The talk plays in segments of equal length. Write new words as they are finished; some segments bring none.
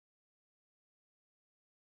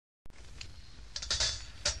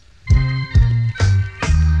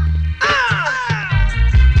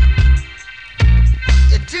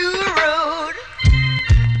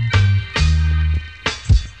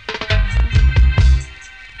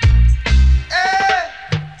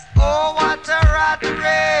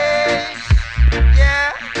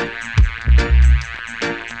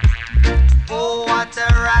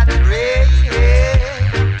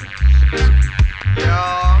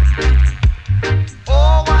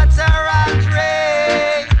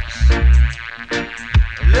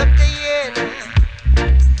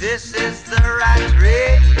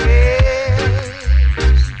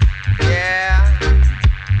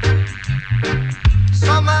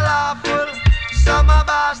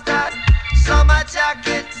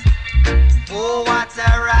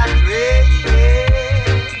a rat race.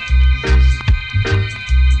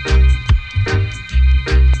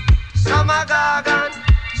 Some a gargan,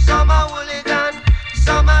 some a hooligan,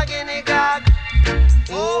 some a guinea gag.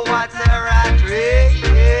 Oh, what a rat race.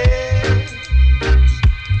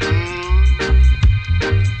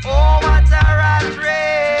 Oh, what a rat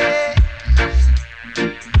race.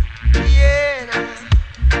 Yeah,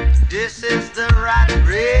 this is the rat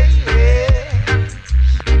race.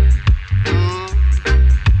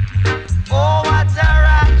 Oh, what a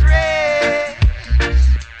rat race.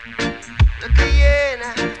 Look here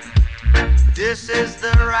now. This is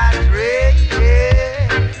the rat race.